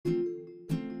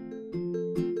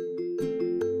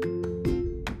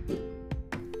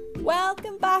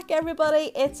back,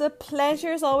 everybody. It's a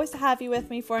pleasure as always to have you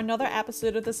with me for another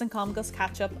episode of the St Comgall's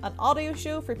Catch Up, an audio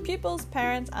show for pupils,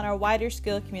 parents and our wider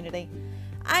school community.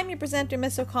 I'm your presenter,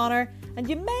 Miss O'Connor, and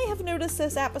you may have noticed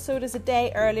this episode is a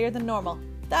day earlier than normal.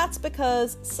 That's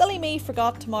because silly me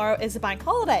forgot tomorrow is a bank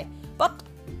holiday, but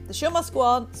the show must go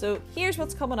on, so here's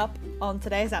what's coming up on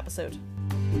today's episode.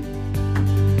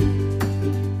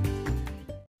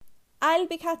 I'll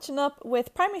be catching up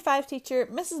with Primary 5 teacher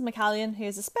Mrs McCallion, who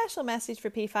has a special message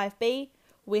for P5B.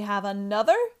 We have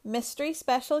another mystery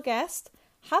special guest.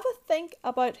 Have a think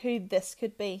about who this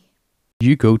could be.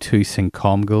 You go to St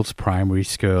Comgall's Primary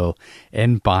School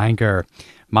in Bangor,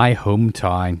 my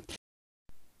hometown.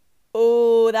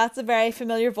 Oh, that's a very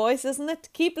familiar voice, isn't it?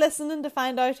 Keep listening to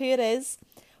find out who it is.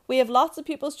 We have lots of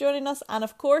pupils joining us, and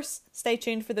of course, stay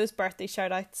tuned for those birthday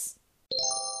shout-outs.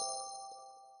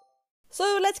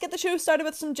 So let's get the show started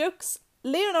with some jokes.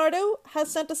 Leonardo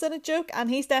has sent us in a joke, and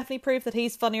he's definitely proved that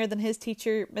he's funnier than his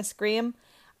teacher, Miss Graham.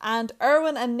 And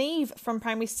Erwin and Neve from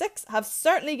Primary 6 have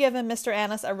certainly given Mr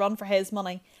Ennis a run for his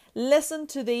money. Listen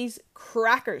to these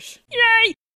crackers.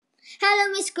 Yay! Hello,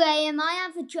 Miss Graham. I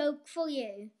have a joke for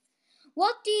you.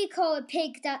 What do you call a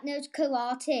pig that knows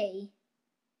karate?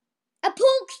 A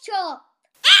pork chop!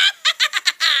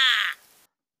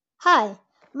 Hi,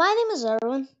 my name is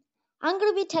Erwin. I'm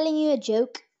going to be telling you a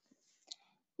joke.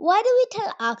 Why do we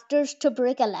tell actors to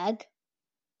break a leg?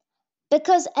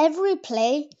 Because every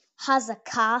play has a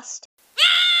cast.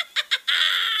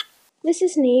 This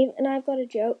is Neve, and I've got a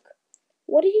joke.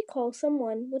 What do you call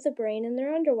someone with a brain in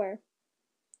their underwear?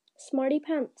 Smarty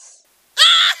pants.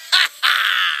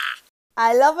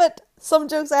 I love it. Some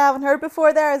jokes I haven't heard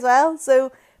before there as well.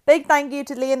 So big thank you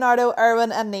to Leonardo,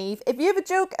 Erwin and Neve. If you have a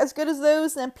joke as good as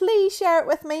those, then please share it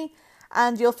with me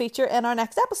and you'll feature in our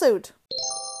next episode.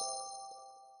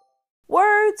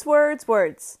 Words, words,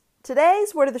 words.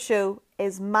 Today's word of the show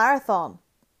is marathon.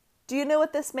 Do you know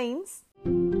what this means?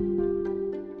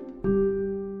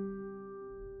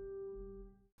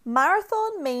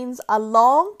 Marathon means a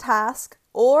long task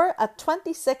or a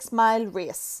 26-mile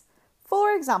race.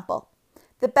 For example,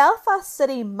 the Belfast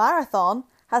City Marathon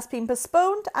has been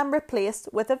postponed and replaced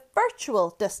with a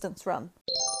virtual distance run.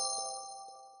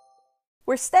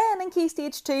 We're staying in Key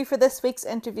Stage 2 for this week's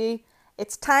interview.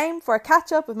 It's time for a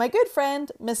catch up with my good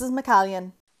friend, Mrs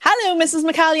McCallion. Hello, Mrs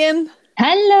McCallion.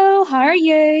 Hello, how are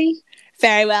you?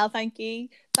 Very well, thank you.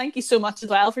 Thank you so much as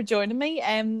well for joining me.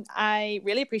 I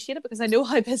really appreciate it because I know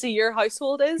how busy your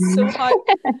household is. So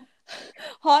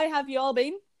how have you all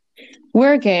been?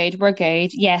 We're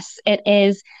good. Yes, it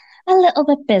is a little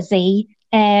bit busy.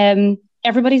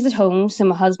 Everybody's at home. So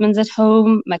my husband's at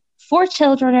home. My 4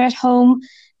 children are at home.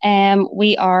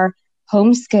 We are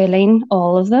homeschooling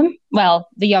all of them. Well,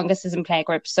 the youngest is in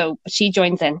playgroup, so she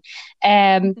joins in.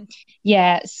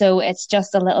 Yeah, so it's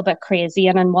just a little bit crazy.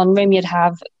 And in one room, you'd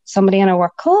have somebody in a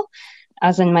work call,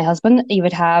 as in my husband. You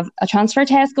would have a transfer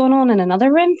test going on in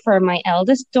another room for my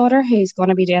eldest daughter, who's going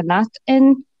to be doing that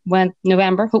in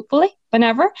November, hopefully,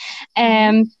 whenever.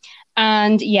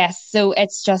 And yes, so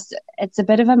it's a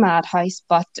bit of a madhouse,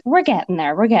 but we're getting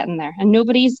there. And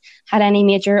nobody's had any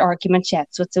major arguments yet,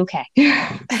 so it's okay.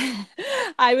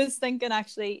 I was thinking,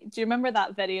 actually, do you remember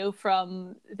that video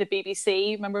from the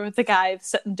BBC? Remember with the guy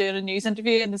sitting doing a news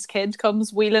interview and his kid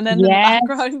comes wheeling in the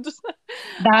background?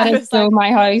 That is so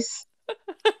my house.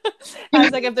 I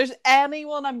was like, if there's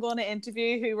anyone I'm going to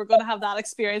interview who we're going to have that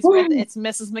experience with, it's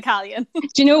Mrs McCallion. Do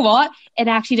you know what? It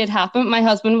actually did happen. My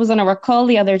husband was on a work call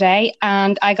the other day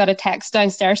and I got a text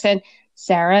downstairs saying,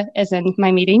 Sarah is in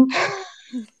my meeting.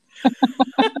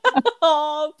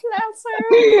 Oh, bless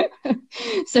her.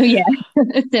 So yeah,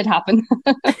 it did happen.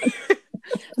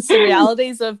 It's the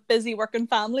realities of busy working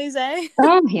families, eh?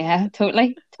 Oh yeah,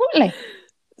 totally.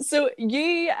 So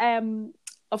you,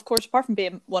 of course, apart from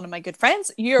being one of my good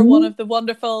friends, you're one of the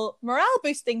wonderful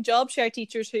morale-boosting job share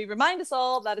teachers who remind us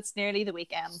all that it's nearly the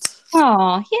weekend.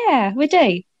 Oh, yeah, we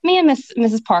do. Me and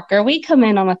Mrs Parker, we come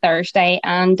in on a Thursday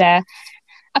and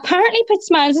apparently put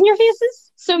smiles on your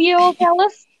faces. So you all tell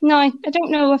us. No, I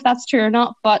don't know if that's true or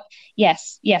not, but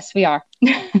yes, we are.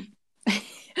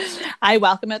 I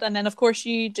welcome it. And then, of course,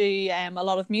 you do a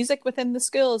lot of music within the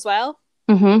school as well.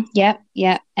 Yeah.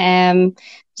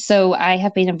 So I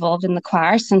have been involved in the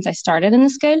choir since I started in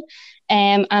the school,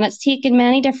 and it's taken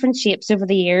many different shapes over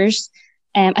the years.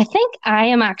 I think I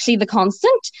am actually the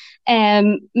constant.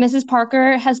 Mrs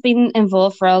Parker has been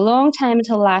involved for a long time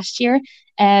until last year.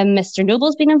 Mr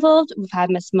Noble's been involved. We've had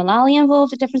Miss Mullally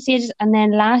involved at different stages, and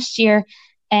then last year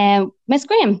Miss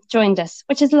Graham joined us,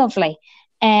 which is lovely.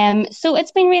 So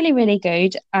it's been really, really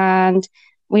good. And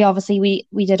we obviously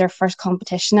we did our first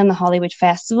competition in the Hollywood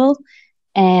Festival.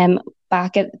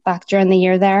 back during the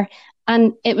year there.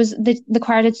 And it was the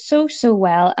choir did so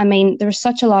well. I mean, there was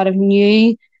such a lot of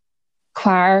new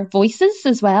choir voices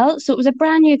as well. So it was a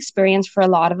brand new experience for a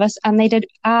lot of us, and they did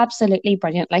absolutely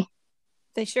brilliantly.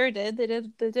 They sure did.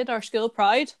 They did our school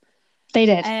proud. They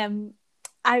did.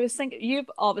 I was thinking, you've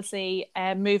obviously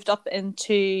moved up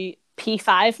into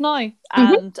P5 now,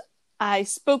 and I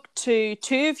spoke to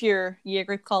two of your year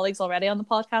group colleagues already on the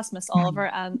podcast, Miss Oliver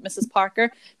and Mrs.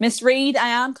 Parker. Miss Reed, I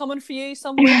am coming for you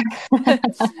some week.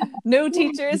 No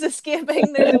teacher is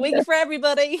escaping. There's a week for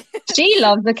everybody. She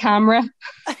loves the camera.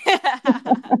 But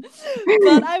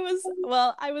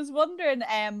I was wondering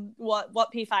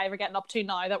what P5 are getting up to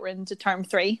now that we're into term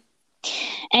 3.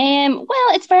 Well,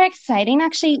 it's very exciting.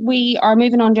 Actually, we are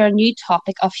moving on to our new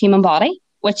topic of human body,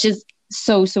 which is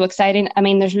so exciting. I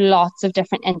mean, there's lots of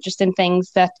different interesting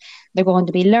things that they're going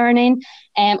to be learning.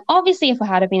 Obviously, if we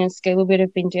had been in school, we would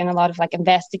have been doing a lot of like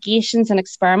investigations and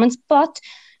experiments, but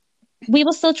we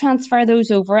will still transfer those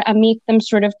over and make them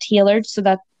sort of tailored so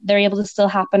that they're able to still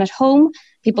happen at home.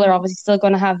 People are obviously still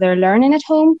going to have their learning at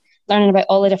home, learning about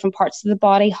all the different parts of the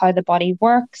body, how the body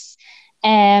works.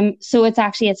 So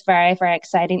it's very, very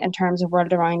exciting in terms of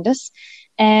world around us.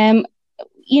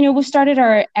 We've started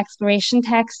our exploration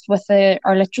text with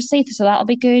our literacy, so that'll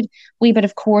be good. Wee bit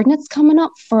of coordinates coming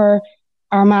up for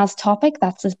our maths topic.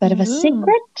 That's a bit of a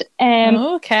secret.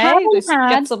 Okay,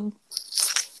 get some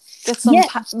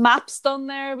maps done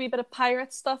there. A wee bit of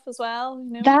pirate stuff as well.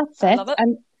 That's it.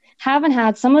 And having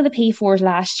had some of the P4s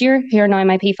last year, who are now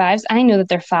my P5s, I know that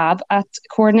they're fab at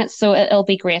coordinates, so it'll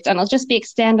be great, and I'll just be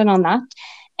extending on that.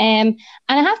 And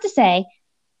I have to say,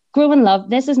 Grow and Love,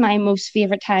 this is my most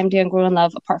favourite time doing Grow and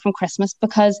Love apart from Christmas,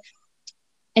 because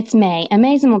it's May, and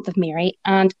May is the month of Mary,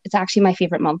 and it's actually my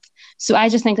favourite month. So I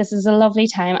just think this is a lovely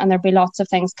time, and there'll be lots of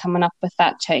things coming up with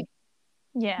that too.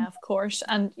 Yeah, of course.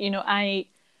 And,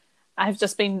 I've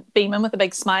just been beaming with a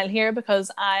big smile here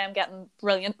because I am getting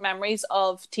brilliant memories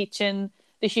of teaching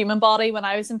the human body when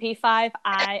I was in P5.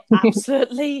 I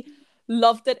absolutely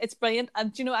loved it. It's brilliant.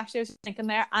 And actually I was thinking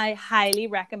there, I highly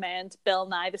recommend Bill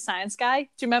Nye the Science Guy. Do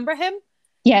you remember him?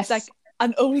 Yes. He's like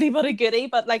an oldie but a goodie,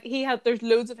 but like there's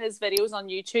loads of his videos on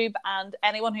YouTube, and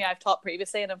anyone who I've taught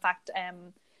previously, and in fact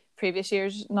previous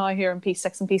years now here in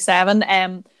P6 and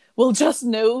P7 will just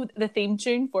know the theme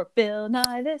tune for Bill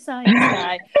Nye the Science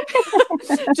Guy.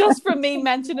 Just from me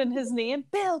mentioning his name.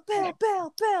 Bill.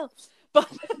 But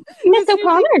Miss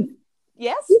O'Connor.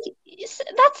 Yes?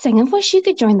 That singing voice, you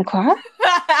could join the choir.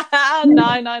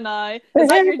 No. Is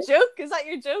that your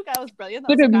joke? That was brilliant.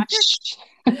 That was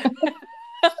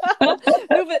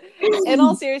no, but in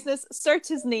all seriousness, search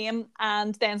his name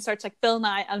and then search like Bill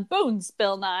Nye and Bones,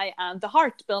 Bill Nye and the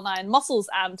Heart, Bill Nye and Muscles,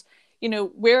 and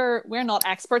we're not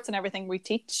experts in everything we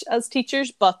teach as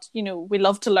teachers, but we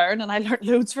love to learn, and I learned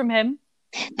loads from him.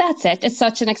 That's it. It's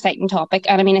such an exciting topic,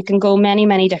 and I mean, it can go many,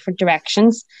 many different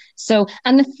directions. So,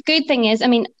 and the good thing is, I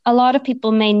mean, a lot of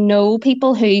people may know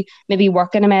people who maybe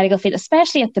work in a medical field,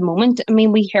 especially at the moment. I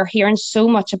mean, we are hearing so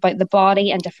much about the body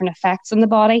and different effects on the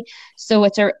body. So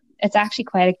it's actually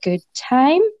quite a good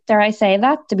time, dare I say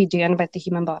that, to be doing about the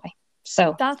human body.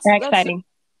 So that's very exciting.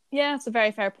 Yeah, it's a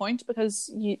very fair point, because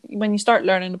when you start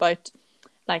learning about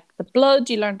like the blood,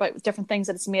 you learn about different things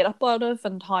that it's made up out of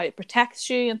and how it protects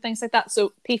you and things like that.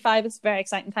 So P5 is a very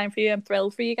exciting time for you. I'm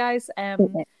thrilled for you guys.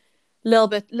 Little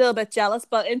bit jealous,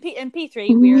 but in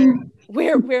P3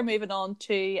 we're moving on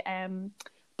to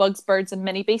bugs, birds, and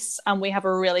mini beasts, and we have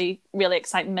a really, really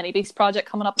exciting mini beast project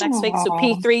coming up next week. So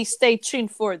P3, stay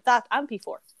tuned for that, and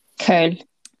P4. Cool.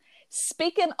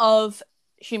 Speaking of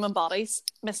human bodies,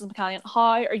 Mrs McCallion,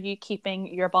 how are you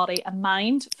keeping your body and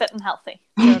mind fit and healthy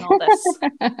during all this?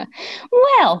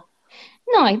 Well,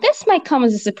 now this might come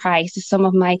as a surprise to some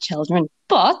of my children,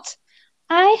 but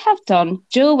I have done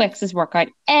Joe Wicks's workout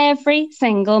every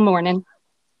single morning.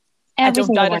 I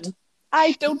don't doubt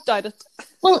it.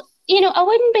 Well, I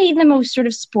wouldn't be the most sort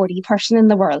of sporty person in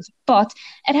the world, but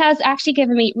it has actually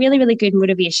given me really, really good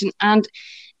motivation, and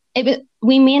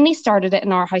we mainly started it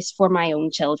in our house for my own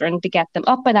children to get them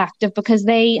up and active, because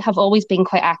they have always been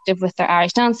quite active with their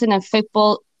Irish dancing and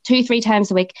football 2-3 times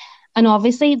a week. And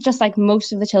obviously, just like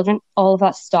most of the children, all of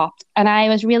that stopped. And I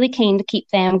was really keen to keep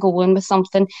them going with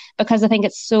something, because I think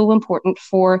it's so important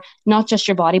for not just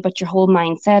your body, but your whole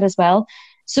mindset as well.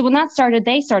 So when that started,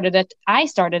 they started it, I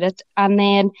started it. And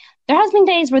then there has been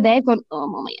days where they've gone, oh,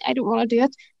 mommy, I don't want to do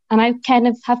it. And I kind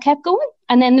of have kept going.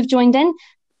 And then they've joined in.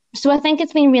 So I think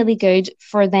it's been really good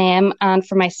for them and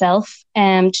for myself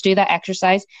to do that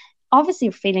exercise. Obviously,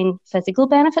 we're feeling physical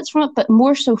benefits from it, but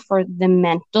more so for the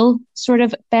mental sort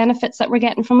of benefits that we're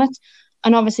getting from it.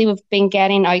 And obviously, we've been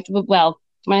getting out, well,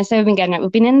 When I say we've been getting out,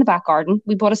 we've been in the back garden.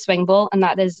 We bought a swing ball, and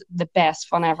that is the best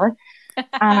fun ever.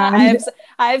 And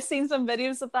I have seen some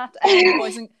videos of that.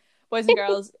 Boys and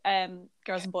girls,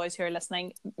 girls and boys who are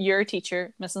listening, your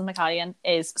teacher, Mrs McCallion,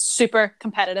 is super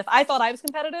competitive. I thought I was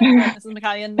competitive, but Mrs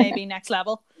McCallion may be next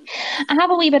level. I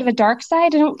have a wee bit of a dark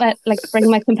side. I don't bring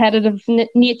my competitive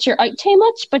nature out too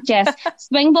much, but yes,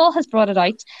 swing ball has brought it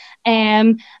out.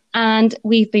 And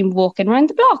we've been walking around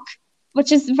the block,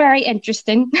 which is very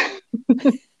interesting.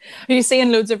 Are you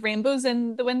seeing loads of rainbows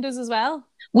in the windows as well?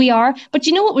 We are. But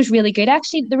you know what was really good?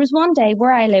 Actually, there was one day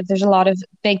where I live, there's a lot of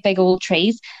big, big old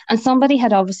trees, and somebody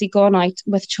had obviously gone out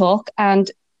with chalk and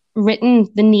written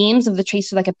the names of the trees,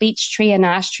 so like a beech tree, an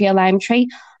ash tree, a lime tree,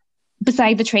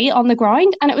 beside the tree on the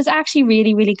ground. And it was actually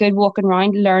really, really good walking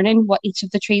around, learning what each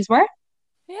of the trees were.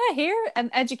 Yeah, here, an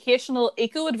educational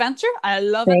eco-adventure. I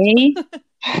love it.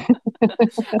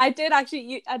 I did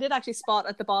actually spot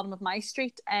at the bottom of my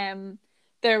street,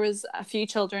 there was a few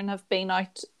children have been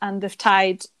out and they've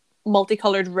tied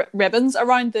multicolored ribbons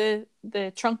around the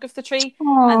trunk of the tree.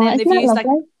 Aww, and then they've used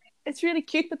lovely? It's really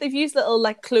cute, but they've used little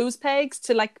like clothes pegs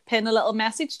to like pin a little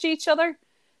message to each other.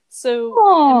 So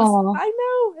I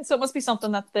know. So it must be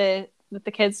something that the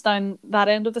kids down that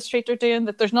end of the street are doing,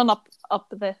 that there's none up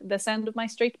this end of my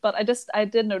street. But I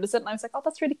did notice it, and I was like, oh,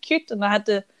 that's really cute. And I had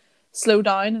to slow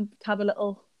down and have a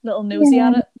little nosy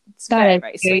at it. It's very,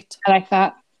 very sweet. I like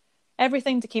that.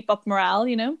 Everything to keep up morale,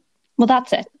 you know. Well,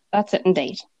 that's it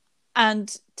indeed.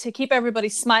 And to keep everybody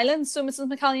smiling. So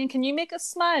Mrs McCallion, can you make us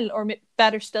smile? Or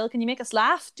better still, can you make us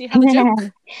laugh? Do you have a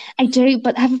joke? I do,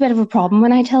 but I have a bit of a problem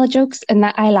when I tell jokes, in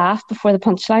that I laugh before the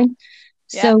punchline.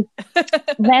 Yeah. So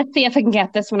let's see if I can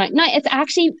get this one out. No, it's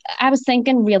actually, I was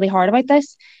thinking really hard about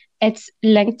this. It's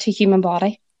linked to human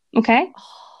body. Okay?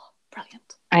 Oh,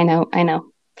 brilliant. I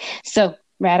know. So,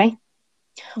 ready?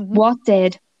 Mm-hmm. What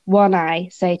did one eye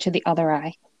say to the other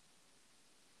eye?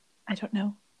 I don't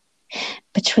know.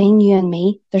 Between you and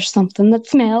me, there's something that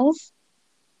smells.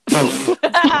 Yes.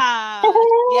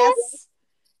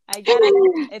 I get it.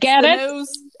 It's the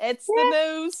nose. It's the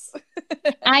nose.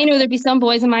 I know there'd be some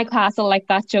boys in my class who'll like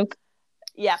that joke.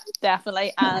 Yeah,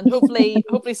 definitely. And hopefully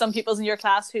some people's in your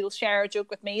class who'll share a joke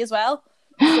with me as well.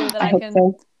 So that I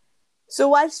can. So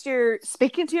whilst you're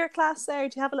speaking to your class there,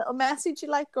 do you have a little message you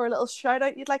like, or a little shout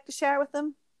out you'd like to share with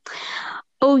them?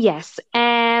 Oh yes.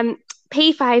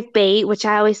 P5B, which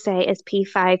I always say is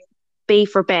P5B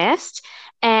for best.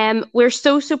 We're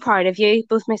so proud of you,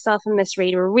 both myself and Miss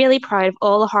Reid. We're really proud of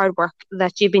all the hard work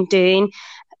that you've been doing,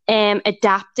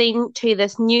 adapting to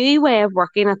this new way of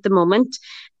working at the moment.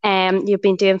 You've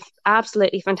been doing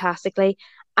absolutely fantastically,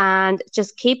 and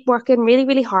just keep working really,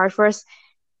 really hard for us.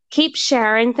 Keep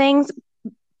sharing things,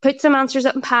 put some answers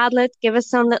up in Padlet, give us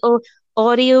some little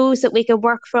audios that we can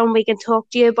work from, we can talk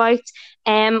to you about,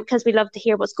 because we love to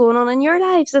hear what's going on in your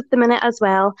lives at the minute as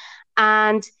well.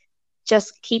 And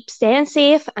just keep staying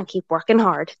safe and keep working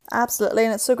hard. Absolutely,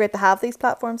 and it's so great to have these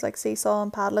platforms like Seesaw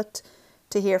and Padlet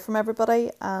to hear from everybody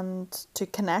and to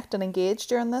connect and engage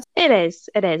during this. It is.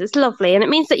 It's lovely, and it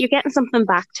means that you're getting something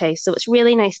back too, so it's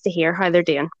really nice to hear how they're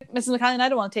doing. Mrs McCallion, I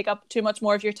don't want to take up too much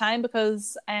more of your time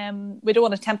because we don't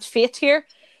want to tempt fate here.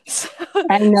 So,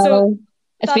 I know.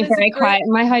 It's been very quiet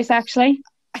in my house, actually.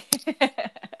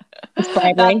 It's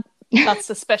bribery. That's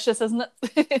suspicious, isn't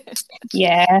it?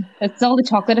 Yeah, it's all the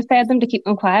chocolate I fed them to keep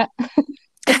them quiet.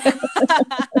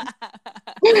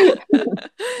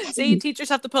 See, teachers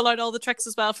have to pull out all the tricks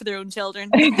as well for their own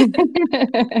children.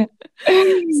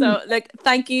 So,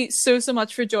 thank you so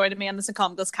much for joining me on this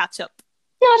Incomgals catch up.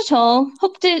 Not at all.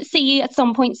 Hope to see you at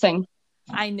some point soon.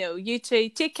 I know, you too.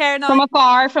 Take care now.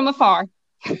 From afar.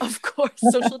 Of course,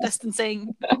 social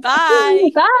distancing. Bye.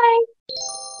 Bye.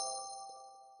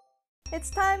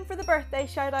 It's time for the birthday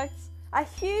shout-outs. A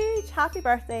huge happy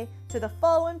birthday to the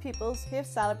following peoples who have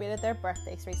celebrated their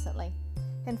birthdays recently.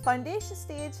 In Foundation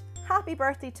Stage, happy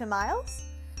birthday to Miles.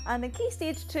 And in Key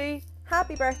Stage 2,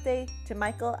 happy birthday to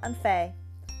Michael and Faye.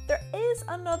 There is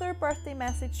another birthday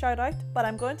message shout-out, but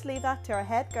I'm going to leave that to our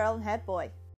head girl and head boy.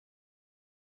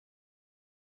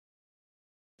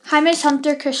 Hi Miss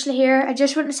Hunter, Krishla here. I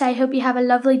just want to say I hope you have a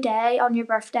lovely day on your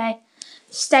birthday.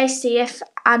 Stay safe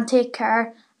and take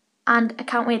care. And I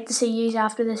can't wait to see you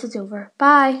after this is over.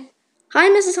 Bye. Hi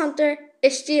Mrs Hunter,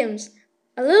 it's James.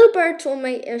 A little bird told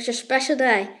me it was your special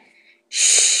day.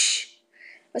 Shh!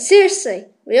 But seriously,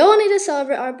 we all need to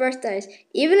celebrate our birthdays,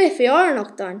 even if we are in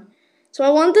lockdown. So I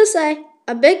want to say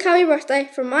a big happy birthday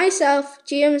from myself,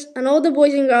 James, and all the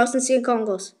boys and girls in St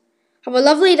Congos. Have a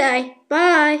lovely day.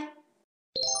 Bye.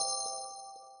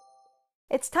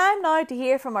 It's time now to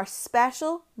hear from our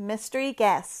special mystery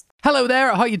guest. Hello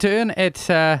there, how you doing? It's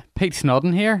Pete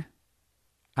Snodden here.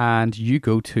 and you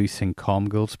go to St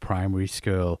Comgall's Primary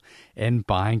School in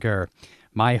Bangor,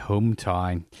 my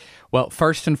hometown. Well,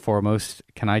 first and foremost,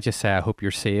 can I just say I hope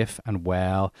you're safe and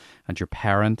well, and your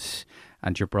parents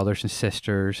and your brothers and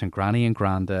sisters and granny and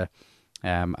granda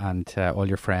and all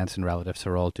your friends and relatives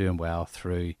are all doing well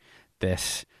through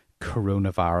this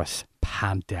coronavirus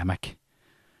pandemic.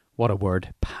 What a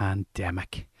word,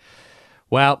 pandemic.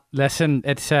 Well, listen,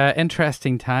 it's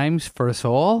interesting times for us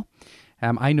all.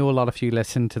 I know a lot of you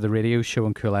listen to the radio show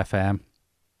on Cool FM.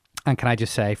 And can I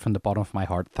just say from the bottom of my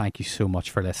heart, thank you so much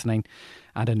for listening.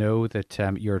 And I know that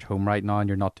you're at home right now and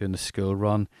you're not doing the school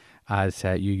run as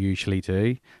you usually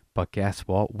do. But guess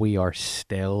what? We are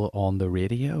still on the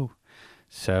radio.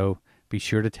 So be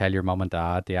sure to tell your mum and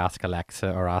dad to ask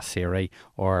Alexa or ask Siri,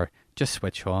 or just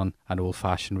switch on an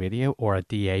old-fashioned radio or a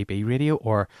DAB radio,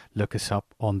 or look us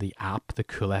up on the app, the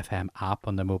Cool FM app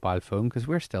on the mobile phone, because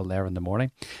we're still there in the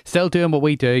morning. Still doing what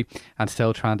we do and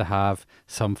still trying to have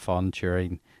some fun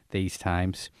during these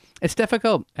times. It's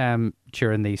difficult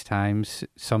during these times.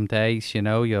 Some days, you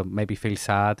know, you'll maybe feel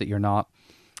sad that you're not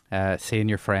seeing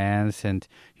your friends, and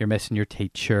you're missing your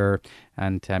teacher,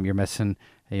 and you're missing,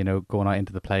 you know, going out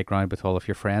into the playground with all of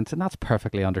your friends, and that's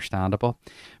perfectly understandable.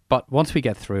 But once we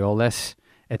get through all this,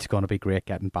 it's going to be great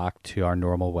getting back to our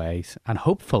normal ways, and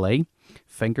hopefully,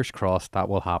 fingers crossed, that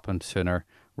will happen sooner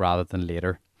rather than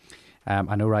later.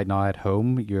 I know right now at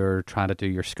home you're trying to do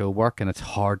your schoolwork and it's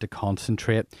hard to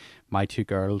concentrate. My two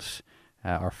girls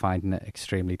are finding it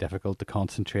extremely difficult to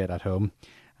concentrate at home,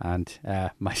 and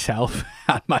myself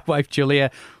and my wife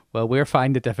Julia, well, we're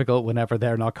finding it difficult whenever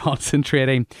they're not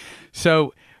concentrating.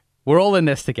 So we're all in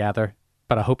this together,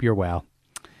 but I hope you're well.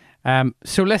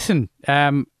 So listen,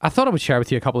 I thought I would share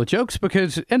with you a couple of jokes,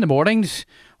 because in the mornings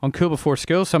on Cool Before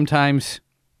School sometimes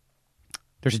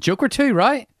there's a joke or two,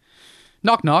 right?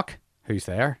 Knock knock. Who's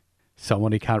there?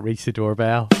 Someone who can't reach the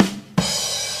doorbell.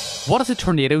 What is a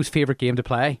tornado's favourite game to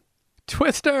play?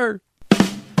 Twister.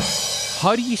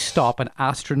 How do you stop an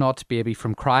astronaut's baby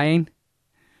from crying?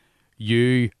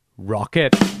 You rock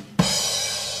it.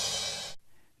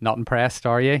 Not impressed,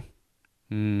 are you?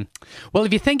 Well,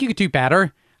 if you think you could do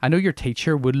better, I know your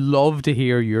teacher would love to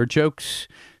hear your jokes.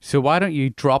 So why don't you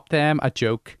drop them a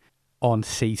joke on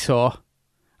Seesaw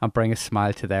and bring a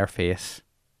smile to their face?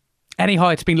 Anyhow,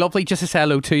 it's been lovely just to say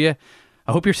hello to you.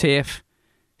 I hope you're safe.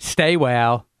 Stay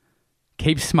well.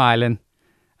 Keep smiling.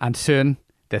 And soon,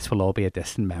 this will all be a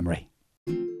distant memory.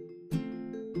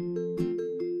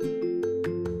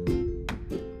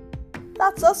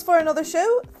 That's us for another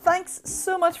show. Thanks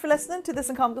so much for listening to this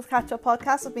St Comgall's Catch Up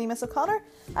podcast with me, Miss O'Connor.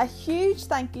 A huge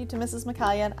thank you to Mrs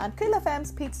McCallion and Cool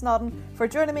FM's Pete Snodden for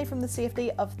joining me from the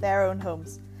safety of their own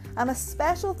homes. And a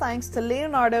special thanks to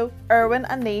Leonardo, Erwin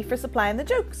and Nee for supplying the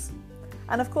jokes.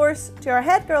 And of course to our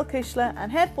head girl Kushla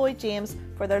and head boy James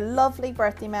for their lovely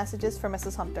birthday messages for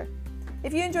Mrs Hunter.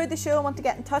 If you enjoyed the show and want to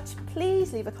get in touch,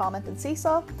 please leave a comment in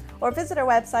Seesaw or visit our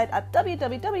website at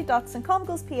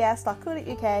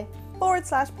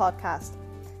www.stcomgallsps.co.uk/podcast.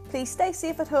 Please stay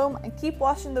safe at home and keep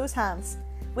washing those hands.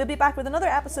 We'll be back with another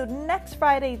episode next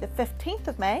Friday, the 15th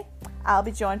of May. I'll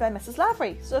be joined by Mrs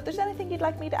Lavery, so if there's anything you'd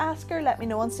like me to ask her, let me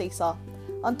know on Seesaw.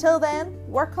 Until then,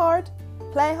 work hard,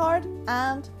 play hard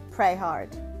and pray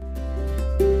hard.